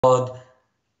God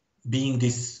being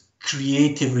this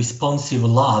creative, responsive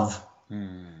love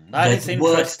that is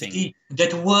interesting.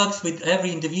 That works with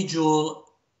every individual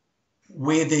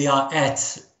where they are at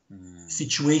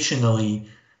situationally,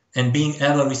 and being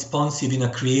ever responsive in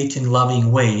a creating,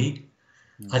 loving way.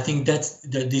 I think that's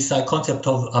this concept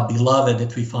of a beloved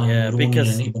that we find in Rumi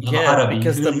and even Arabic.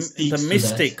 Because really the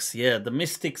mystics, the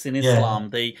mystics in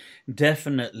Islam, they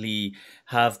definitely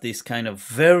have this kind of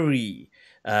very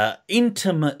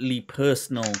intimately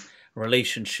personal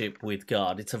relationship with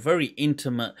God. It's a very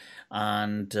intimate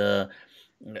and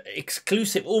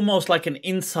exclusive, almost like an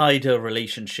insider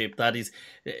relationship that is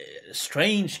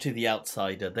strange to the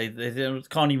outsider. They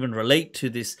can't even relate to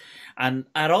this, and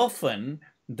often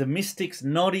the mystics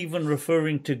not even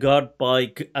referring to God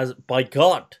by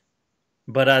God,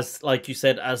 but as, like you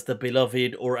said, as the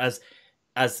beloved, or as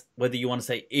whether you want to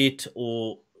say it,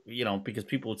 or because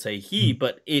people would say he,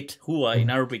 but it, huwa, in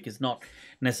Arabic is not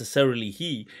necessarily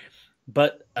he,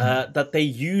 but that they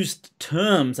used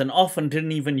terms and often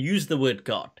didn't even use the word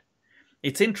God.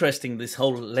 It's interesting, this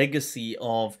whole legacy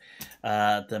of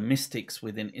the mystics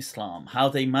within Islam, how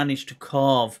they managed to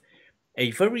carve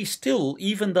a very still,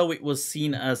 even though it was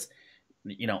seen as,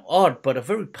 odd, but a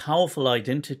very powerful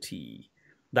identity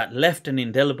that left an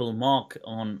indelible mark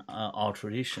on our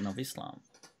tradition of Islam.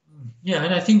 Yeah,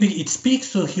 and I think it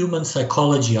speaks to human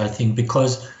psychology, I think,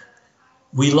 because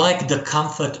we like the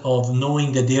comfort of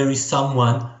knowing that there is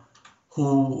someone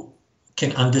who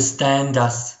can understand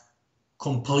us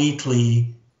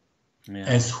completely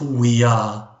as who we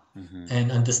are,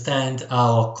 and understand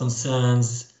our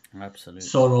concerns,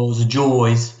 sorrows,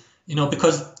 joys,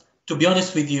 because to be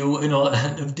honest with you,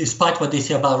 despite what they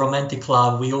say about romantic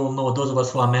love, we all know, those of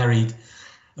us who are married,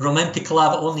 romantic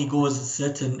love only goes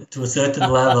to a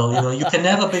certain level. You can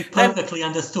never be perfectly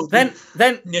understood.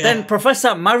 Then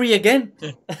Professor, marry again.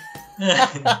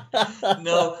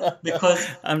 No, because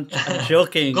I'm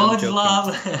joking. God's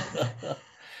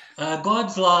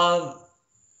love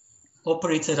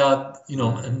operates at a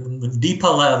deeper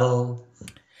level.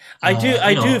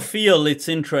 I do feel it's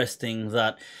interesting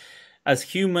that as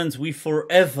humans we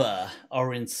forever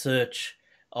are in search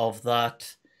of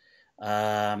that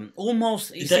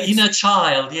almost the inner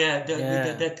child,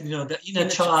 the inner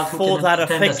child who for can that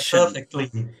understand us affection perfectly.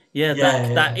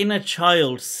 That inner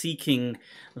child seeking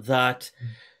that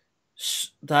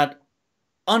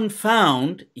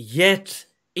unfound yet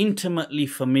intimately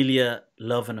familiar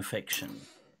love and affection.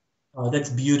 Oh, that's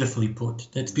beautifully put.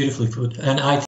 And I